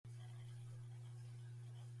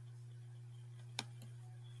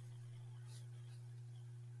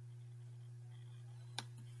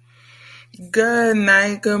Good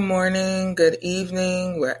night, good morning, good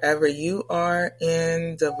evening, wherever you are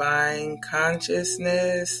in divine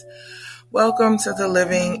consciousness. Welcome to the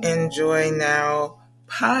Living Enjoy Now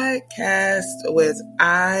podcast with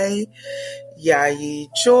Yayi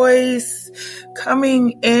Joyce,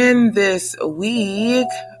 coming in this week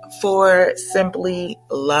for Simply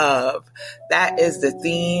Love. That is the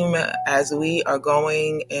theme as we are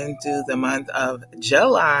going into the month of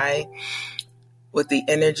July, with the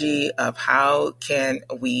energy of how can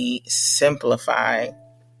we simplify.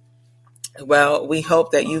 Well, we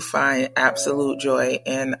hope that you find absolute joy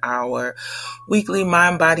in our weekly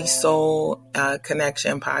Mind, Body, Soul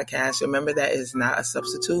Connection podcast. Remember, that is not a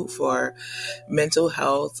substitute for mental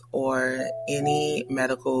health or any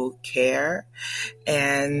medical care,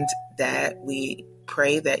 and that we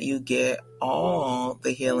pray that you get all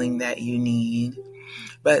the healing that you need.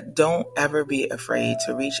 But don't ever be afraid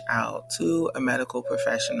to reach out to a medical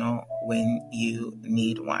professional when you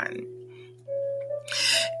need one.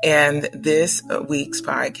 And this week's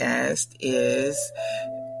podcast is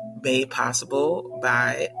made possible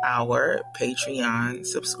by our Patreon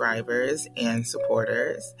subscribers and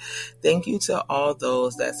supporters. Thank you to all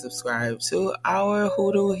those that subscribe to our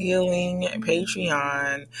Hoodoo Healing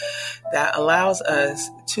Patreon that allows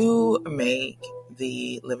us to make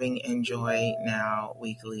the Living Enjoy Now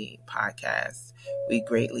weekly podcast. We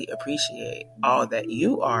greatly appreciate all that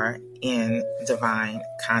you are in divine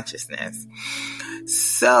consciousness.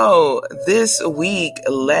 So this week,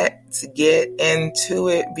 let's get into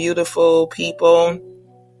it, beautiful people.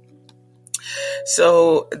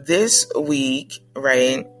 So this week,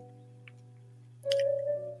 right,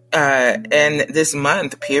 and this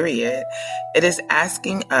month, period, it is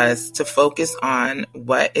asking us to focus on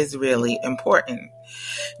what is really important.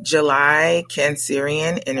 July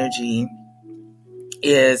Cancerian energy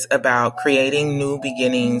is about creating new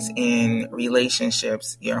beginnings in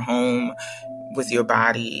relationships, your home, with your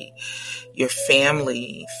body, your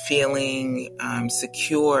family, feeling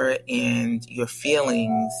secure in your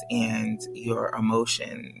feelings and your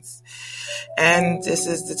emotions. And this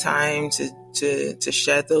is the time to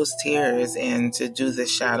shed those tears and to do the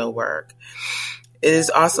shadow work. It is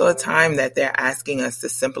also a time that they're asking us to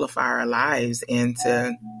simplify our lives and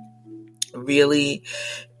to really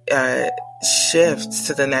shift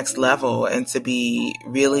to the next level and to be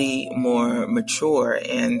really more mature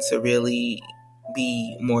and to really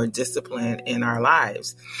be more disciplined in our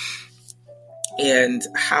lives. And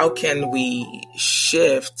how can we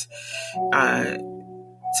shift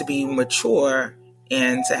to be mature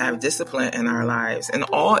and to have discipline in our lives, in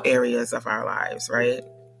all areas of our lives, right?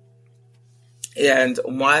 And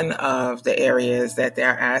one of the areas that they're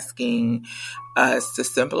asking us to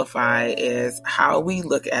simplify is how we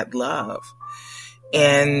look at love.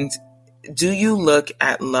 And do you look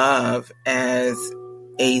at love as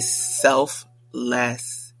a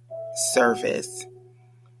selfless service?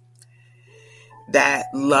 That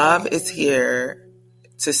love is here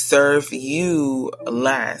to serve you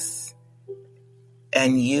less,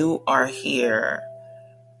 and you are here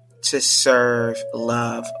to serve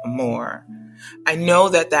love more. I know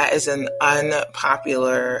that that is an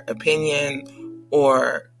unpopular opinion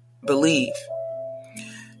or belief,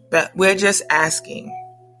 but we're just asking.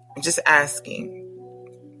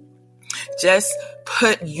 Just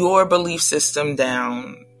put your belief system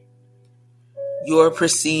down, your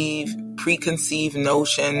preconceived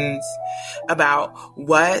notions about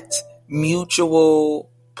what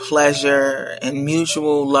mutual pleasure and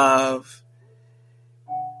mutual love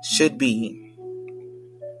should be.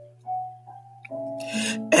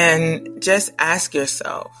 And just ask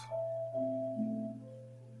yourself,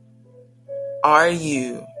 are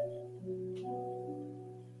you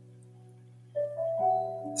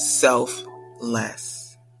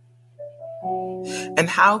selfless? And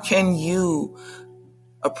how can you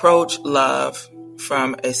approach love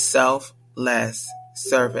from a selfless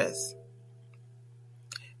service?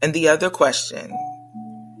 And the other question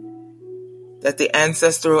that the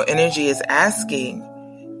ancestral energy is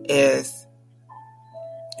asking is,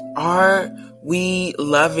 are we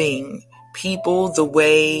loving people the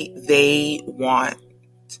way they want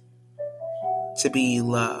to be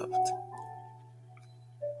loved?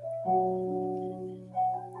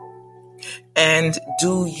 And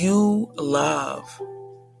do you love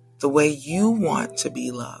the way you want to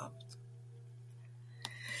be loved?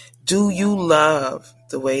 Do you love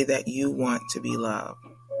the way that you want to be loved?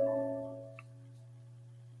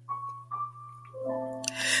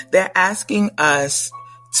 They're asking us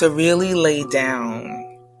to really lay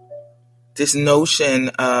down this notion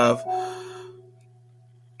of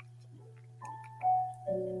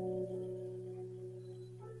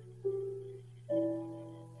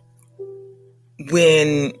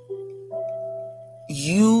when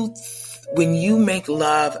you make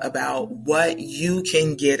love about what you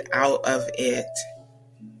can get out of it,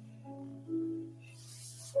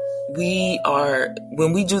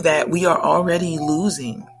 when we do that, we are already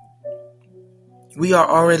losing. We are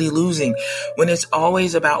already losing when it's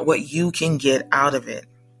always about what you can get out of it.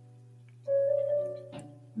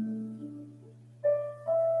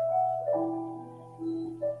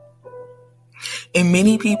 And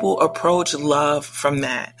many people approach love from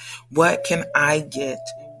that. What can I get?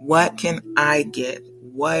 What can I get?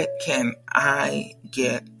 What can I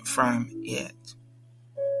get from it?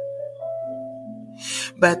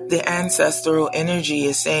 But the ancestral energy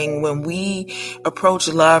is saying, when we approach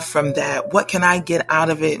love from that, what can I get out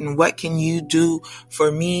of it and what can you do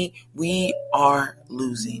for me? We are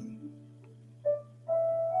losing.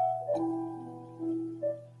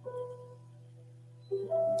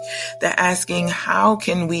 They're asking, how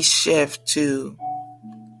can we shift to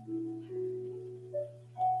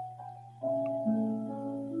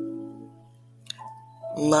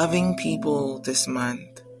loving people this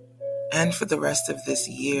month and for the rest of this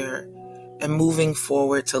year, and moving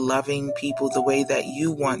forward to loving people the way that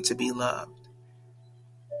you want to be loved?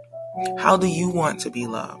 How do you want to be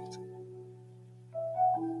loved?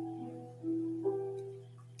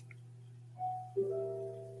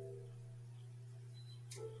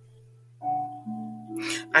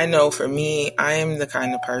 I know for me, I am the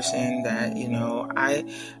kind of person that,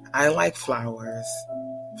 I like flowers.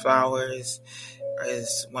 Flowers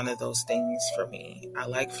is one of those things for me. I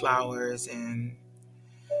like flowers, and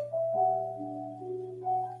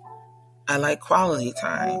I like quality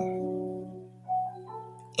time.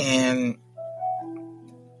 And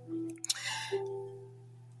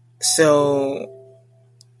so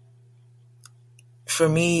for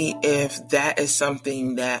me, if that is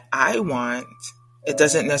something that I want, it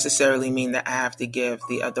doesn't necessarily mean that I have to give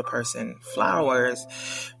the other person flowers,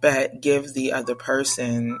 but give the other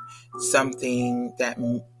person something that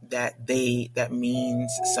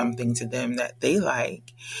means something to them that they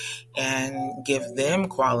like, and give them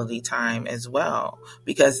quality time as well,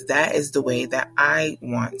 because that is the way that I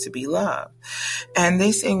want to be loved. And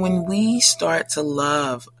they say, when we start to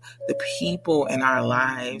love the people in our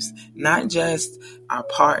lives, not just our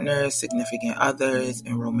partners, significant others,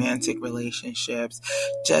 and romantic relationships,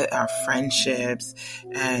 just our friendships,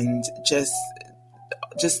 and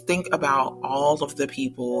just think about all of the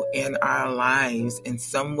people in our lives in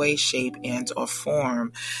some way, shape, and or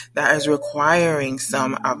form that is requiring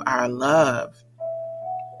some of our love,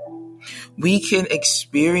 we can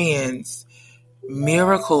experience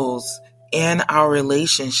miracles in our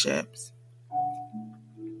relationships.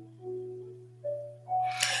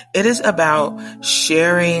 It is about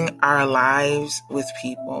sharing our lives with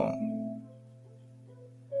people.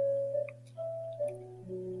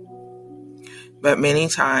 But many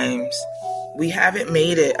times, we haven't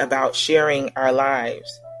made it about sharing our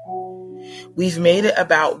lives. We've made it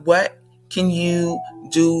about, what can you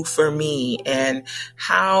do for me, and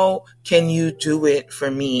how can you do it for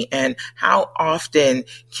me, and how often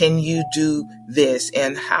can you do this,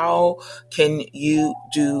 and how can you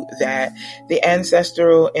do that. The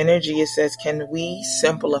ancestral energy, it says, can we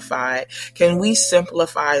simplify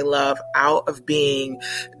love out of being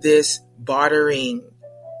this bartering?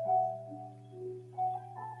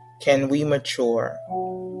 Can we mature?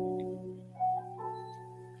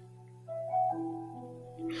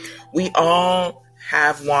 We all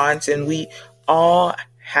have wants and we all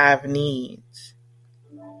have needs.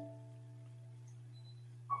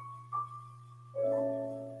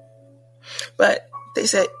 But they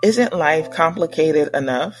said, isn't life complicated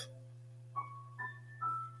enough?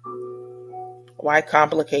 Why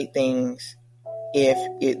complicate things if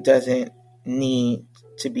it doesn't need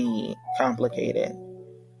to be complicated?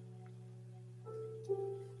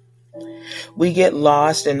 We get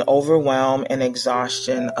lost in overwhelm and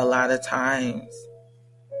exhaustion a lot of times.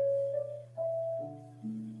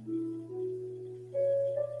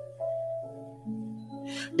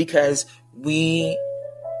 Because we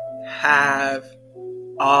have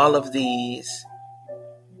all of these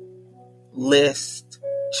lists,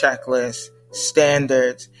 checklists,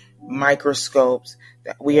 standards, microscopes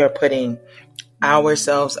that we are putting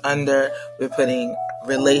ourselves under, we're putting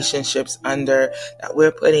relationships under, that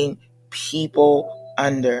we're putting people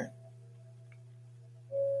under.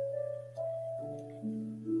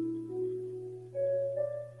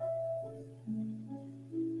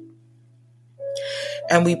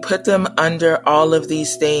 And we put them under all of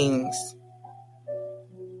these things.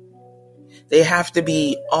 They have to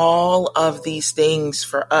be all of these things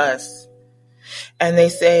for us. And they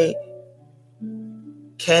say,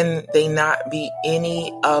 Can they not be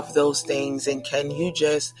any of those things? And can you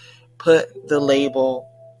just put the label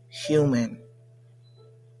human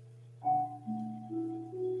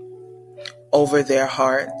over their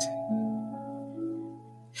heart?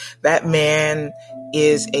 That man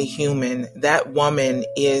is a human. That woman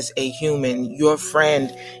is a human. Your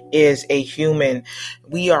friend is a human.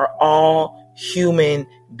 We are all human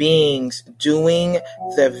beings doing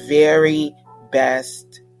the very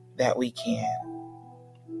best that we can.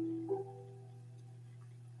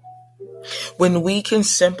 When we can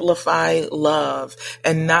simplify love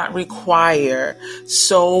and not require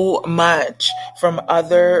so much from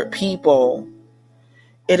other people,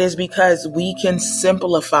 it is because we can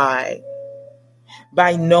simplify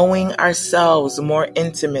by knowing ourselves more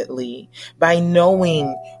intimately, by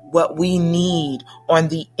knowing what we need on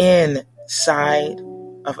the inside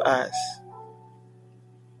of us.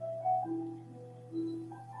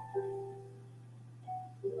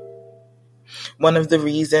 One of the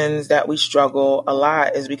reasons that we struggle a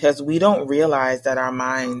lot is because we don't realize that our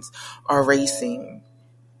minds are racing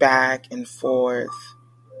back and forth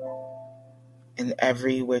in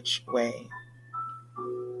every which way.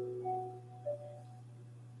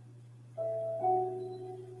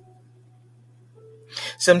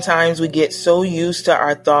 Sometimes we get so used to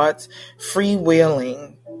our thoughts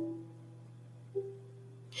freewheeling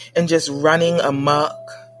and just running amok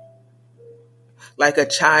like a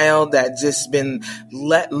child that just been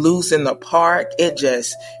let loose in the park. It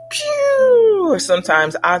just pew, or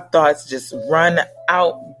sometimes our thoughts just run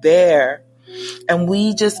out there and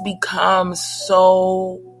we just become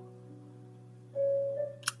so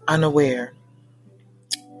unaware,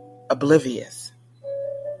 oblivious.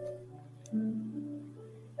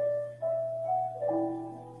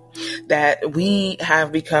 That we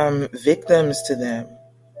have become victims to them.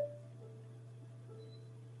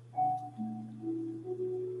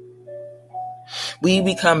 We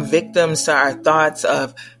become victims to our thoughts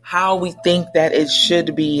of how we think that it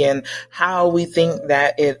should be and how we think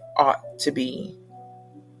that it ought to be.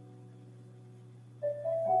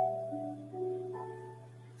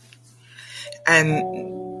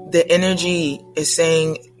 And the energy is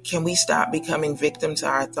saying, can we stop becoming victim to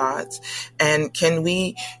our thoughts? And can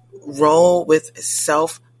we roll with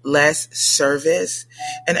selfless service?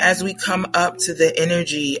 And as we come up to the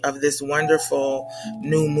energy of this wonderful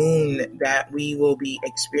new moon that we will be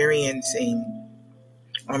experiencing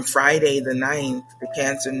on Friday the 9th, the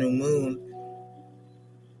Cancer new moon,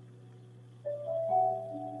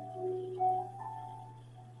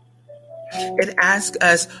 it asks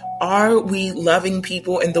us, are we loving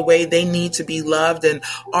people in the way they need to be loved? And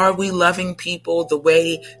are we loving people the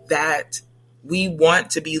way that we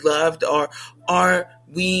want to be loved? Or are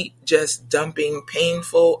we just dumping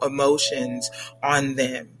painful emotions on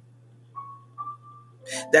them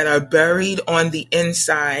that are buried on the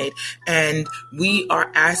inside, and we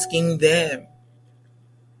are asking them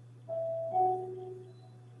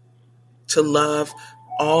to love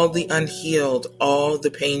all the unhealed, all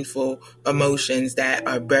the painful emotions that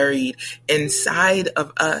are buried inside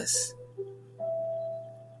of us?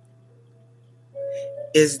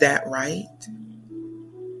 Is that right?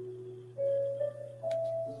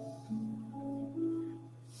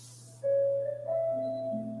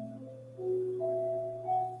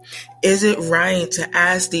 Is it right to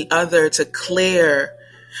ask the other to clear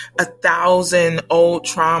 1,000 old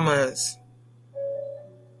traumas?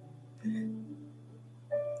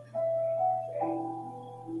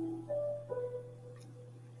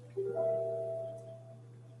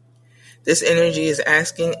 This energy is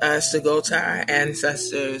asking us to go to our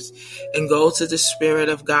ancestors and go to the Spirit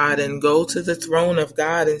of God and go to the throne of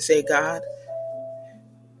God and say, God,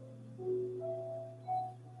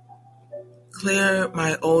 clear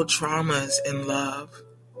my old traumas in love.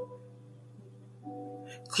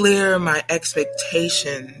 Clear my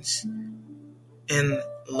expectations in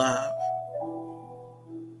love.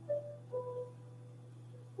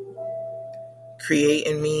 Create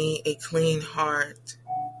in me a clean heart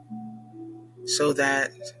so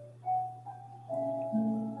that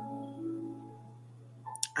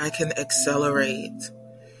I can accelerate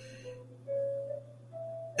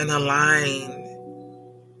and align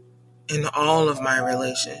in all of my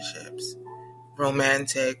relationships,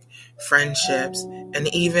 romantic, friendships, and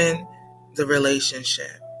even the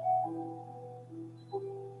relationship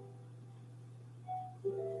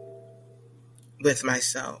with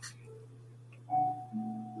myself.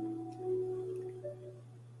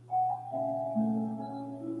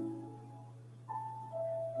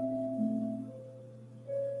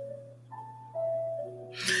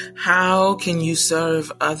 How can you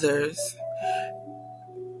serve others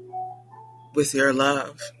with your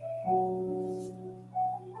love?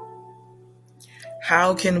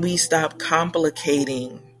 How can we stop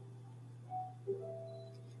complicating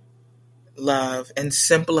love and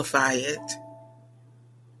simplify it?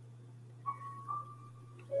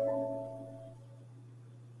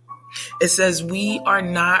 It says we are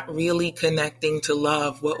not really connecting to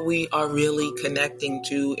love. What we are really connecting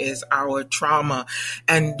to is our trauma.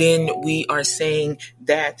 And then we are saying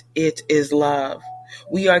that it is love.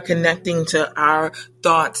 We are connecting to our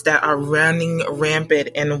thoughts that are running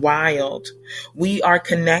rampant and wild. We are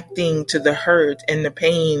connecting to the hurt and the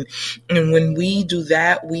pain. And when we do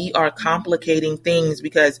that, we are complicating things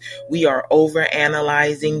because we are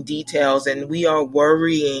overanalyzing details and we are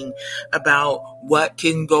worrying about what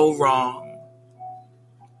can go wrong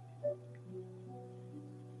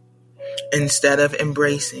instead of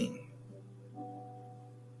embracing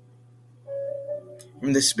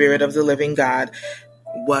from the Spirit of the living God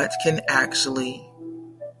what can actually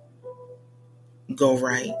go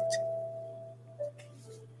right.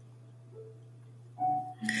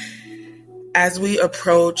 As we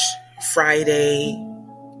approach Friday's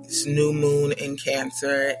new moon in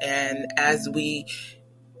Cancer, and as we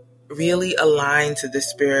really align to the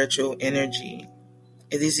spiritual energy,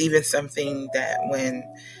 it is even something that when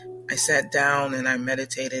I sat down and I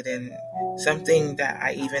meditated, and something that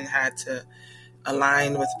I even had to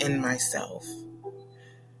align within myself.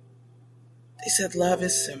 They said love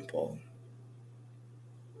is simple.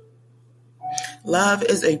 Love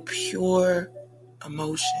is a pure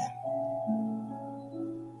emotion.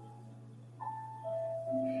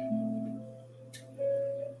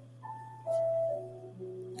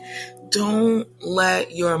 Don't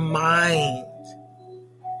let your mind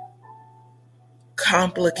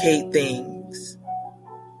complicate things.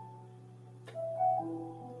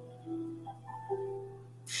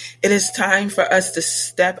 It is time for us to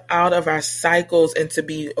step out of our cycles and to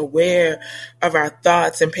be aware of our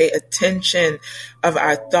thoughts and pay attention of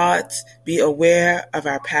our thoughts, be aware of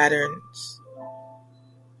our patterns,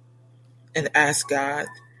 and ask God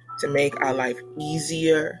to make our life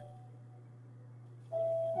easier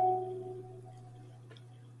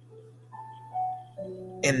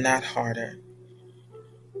and not harder.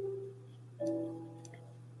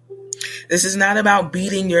 This is not about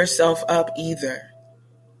beating yourself up either.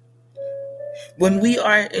 When we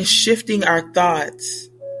are shifting our thoughts,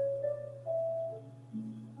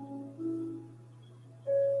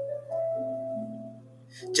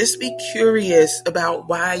 just be curious about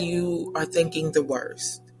why you are thinking the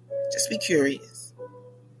worst. Just be curious.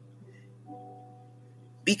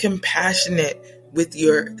 Be compassionate with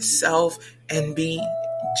yourself and be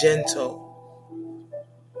gentle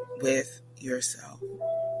with yourself.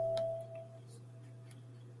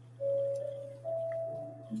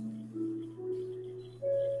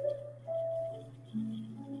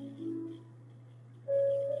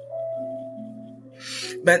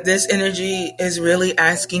 But this energy is really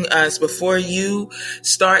asking us, before you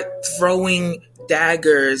start throwing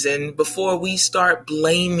daggers and before we start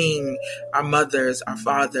blaming our mothers, our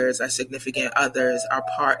fathers, our significant others, our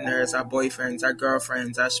partners, our boyfriends, our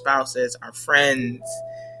girlfriends, our spouses, our friends,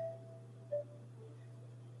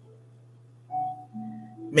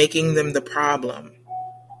 making them the problem.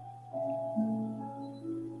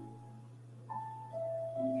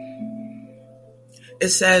 It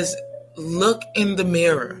says, look in the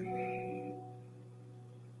mirror.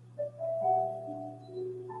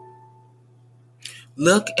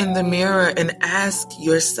 Look in the mirror and ask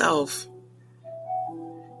yourself,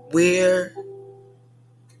 where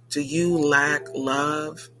do you lack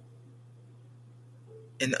love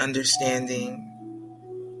and understanding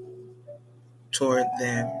toward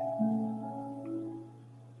them?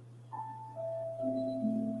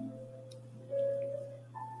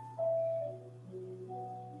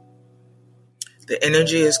 The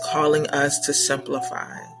energy is calling us to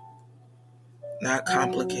simplify, not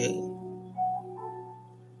complicate.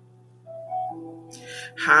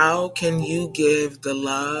 How can you give the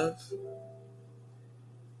love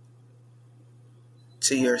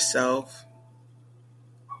to yourself,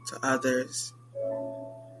 to others?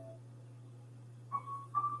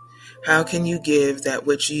 How can you give that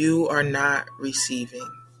which you are not receiving?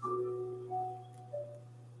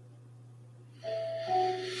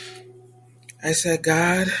 I said,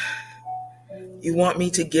 God, you want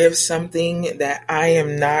me to give something that I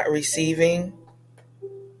am not receiving?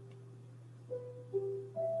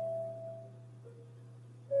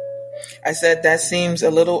 I said, that seems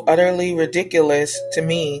a little utterly ridiculous to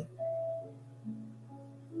me.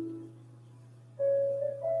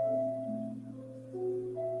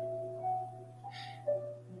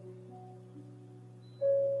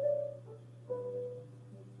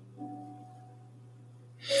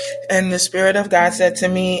 And the Spirit of God said to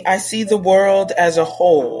me, I see the world as a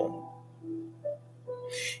whole.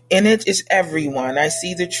 In it is everyone. I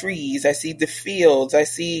see the trees. I see the fields. I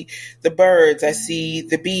see the birds. I see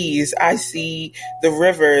the bees. I see the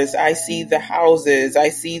rivers. I see the houses. I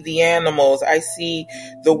see the animals. I see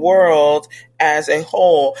the world as a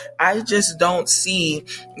whole. I just don't see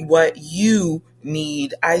what you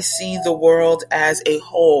need. I see the world as a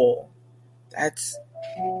whole. That's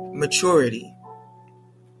maturity.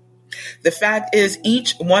 The fact is,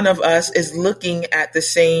 each one of us is looking at the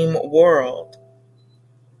same world.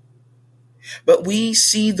 But we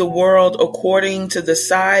see the world according to the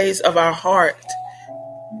size of our heart.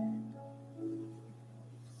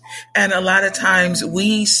 And a lot of times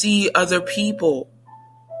we see other people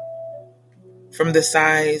from the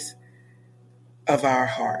size of our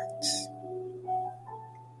hearts.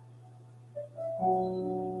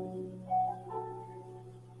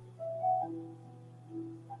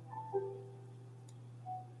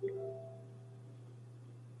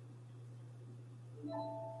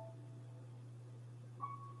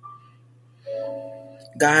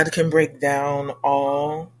 God can break down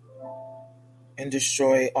all and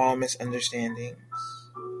destroy all misunderstandings.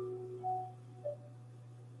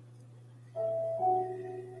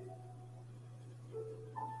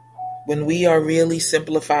 When we are really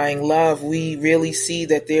simplifying love, we really see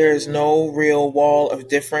that there is no real wall of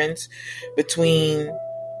difference between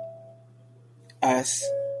us.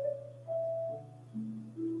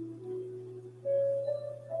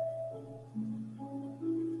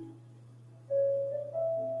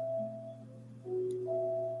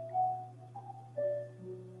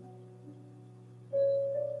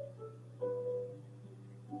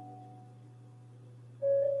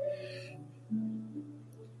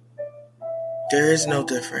 There is no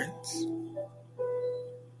difference.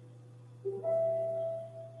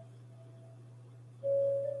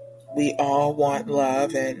 We all want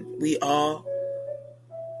love, and we all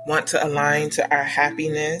want to align to our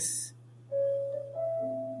happiness.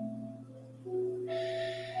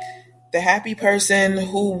 The happy person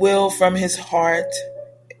who will from his heart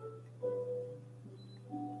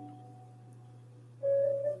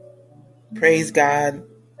praise God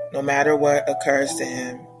no matter what occurs to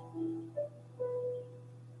him.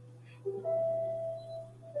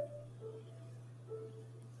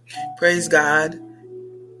 Praise God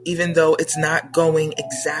even though it's not going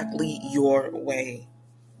exactly your way.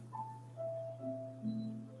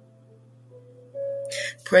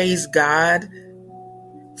 Praise God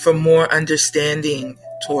for more understanding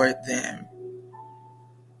toward them.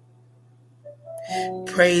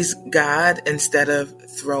 Praise God instead of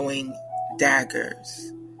throwing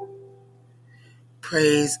daggers.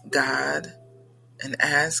 Praise God and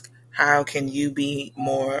ask, how can you be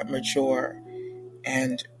more mature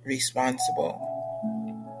and responsible?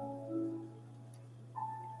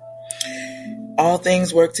 All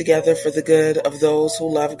things work together for the good of those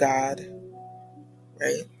who love God.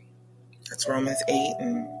 Right? That's Romans 8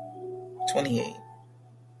 and 28.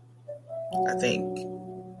 I think.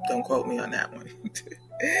 Don't quote me on that one.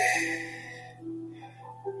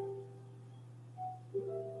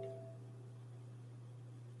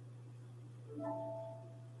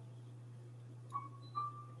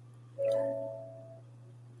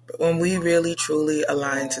 But when we really truly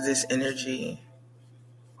align to this energy,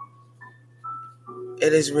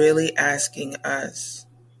 it is really asking us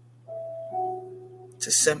to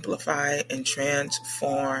simplify and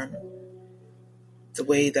transform the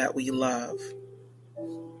way that we love.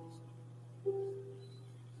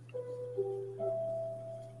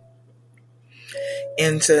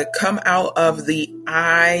 And to come out of the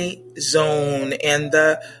I zone and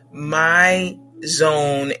the my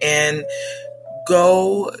zone and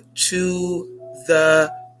go to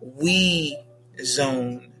the we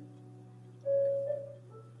zone,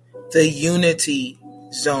 the unity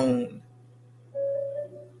zone.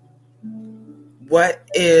 What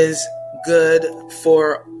is good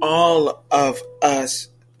for all of us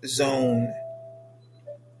zone.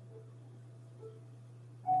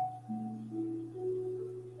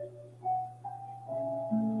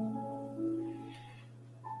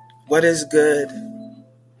 What is good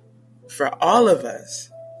for all of us?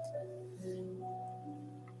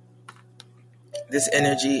 This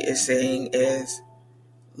energy is saying is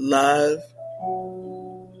love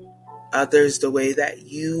others the way that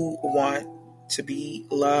you want to be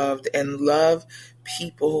loved, and love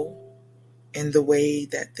people in the way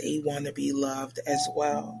that they want to be loved as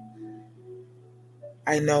well.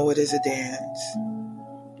 I know it is a dance.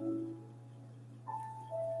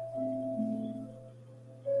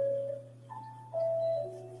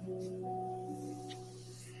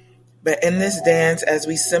 But in this dance, as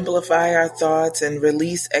we simplify our thoughts and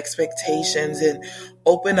release expectations and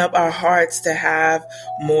open up our hearts to have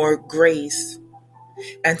more grace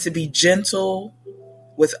and to be gentle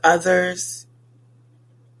with others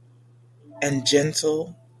and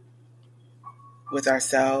gentle with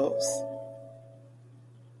ourselves,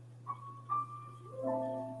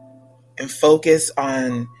 and focus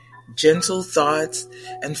on gentle thoughts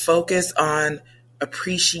and focus on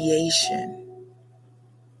appreciation.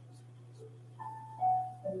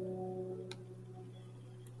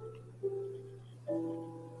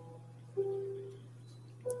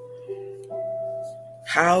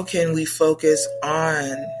 How can we focus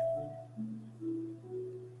on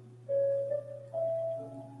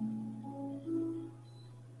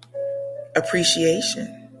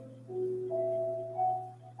appreciation?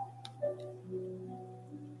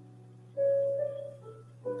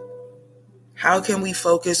 How can we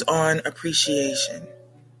focus on appreciation?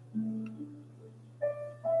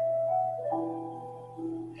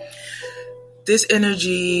 This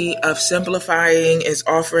energy of simplifying is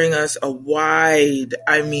offering us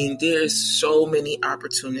there's so many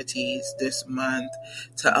opportunities this month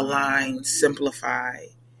to align, simplify,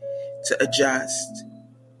 to adjust,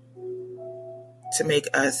 to make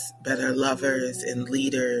us better lovers and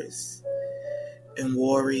leaders and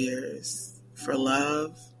warriors for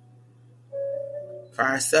love, for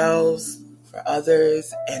ourselves, for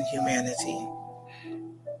others, and humanity.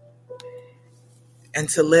 And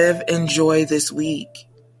to live in joy this week.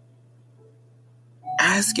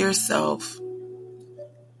 Ask yourself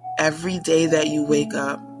every day that you wake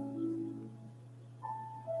up,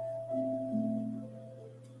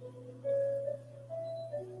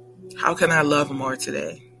 how can I love more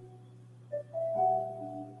today?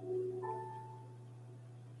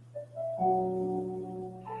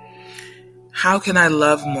 How can I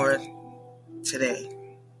love more today?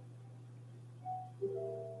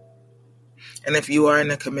 And if you are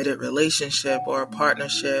in a committed relationship or a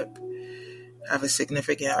partnership, have a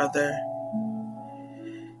significant other,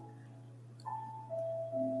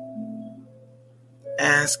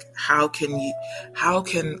 ask, how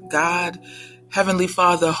can God, Heavenly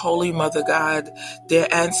Father, Holy Mother God, their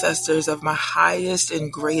ancestors of my highest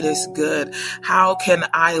and greatest good, how can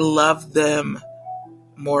I love them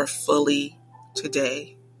more fully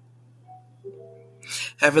today?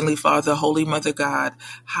 Heavenly Father, Holy Mother God,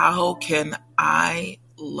 how can I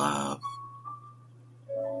love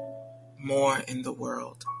more in the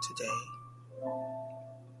world today?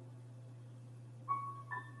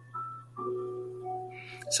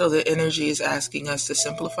 So the energy is asking us to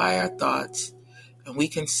simplify our thoughts, and we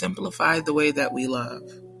can simplify the way that we love.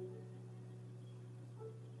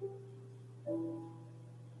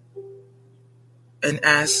 And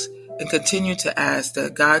continue to ask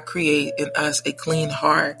that God create in us a clean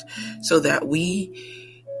heart so that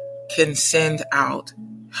we can send out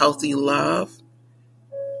healthy love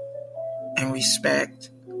and respect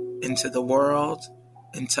into the world,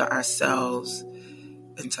 into ourselves,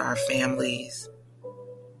 into our families,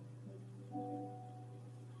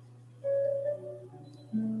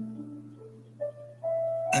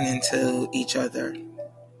 and into each other.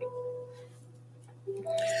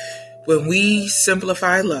 When we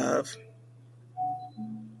simplify love,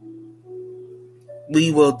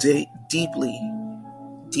 we will deeply,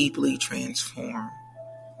 deeply transform.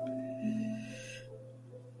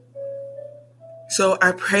 So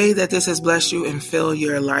I pray that this has blessed you and filled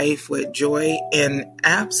your life with joy and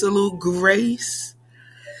absolute grace.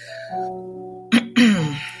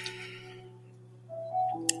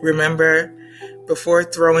 Remember, before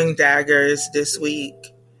throwing daggers this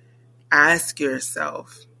week, ask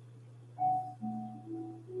yourself,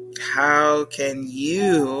 how can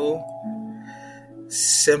you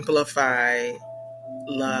simplify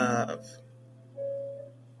love?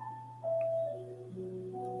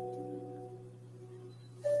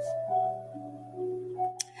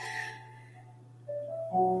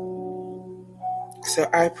 So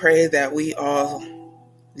I pray that we all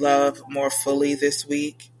love more fully this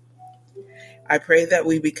week. I pray that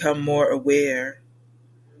we become more aware.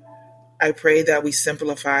 I pray that we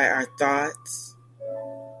simplify our thoughts.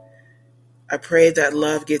 I pray that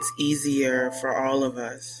love gets easier for all of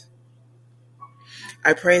us.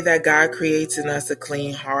 I pray that God creates in us a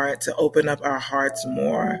clean heart to open up our hearts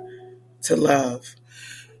more to love.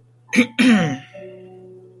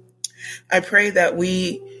 I pray that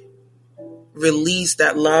we release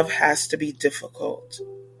that love has to be difficult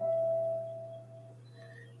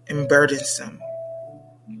and burdensome.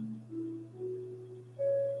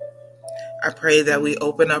 I pray that we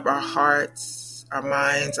open up our hearts, our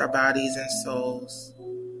minds, our bodies, and souls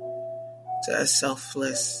to a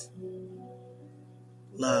selfless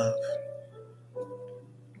love.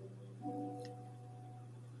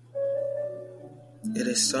 It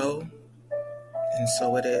is so, and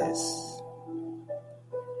so it is.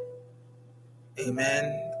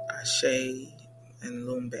 Amen, Ashe, and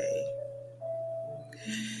Lumbe.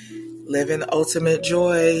 Live in ultimate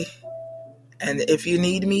joy. And if you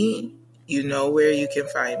need me, you know where you can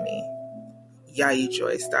find me.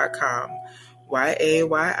 YayiJoyce.com.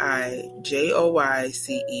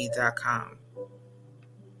 YayiJoyce.com.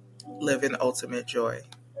 Live in ultimate joy.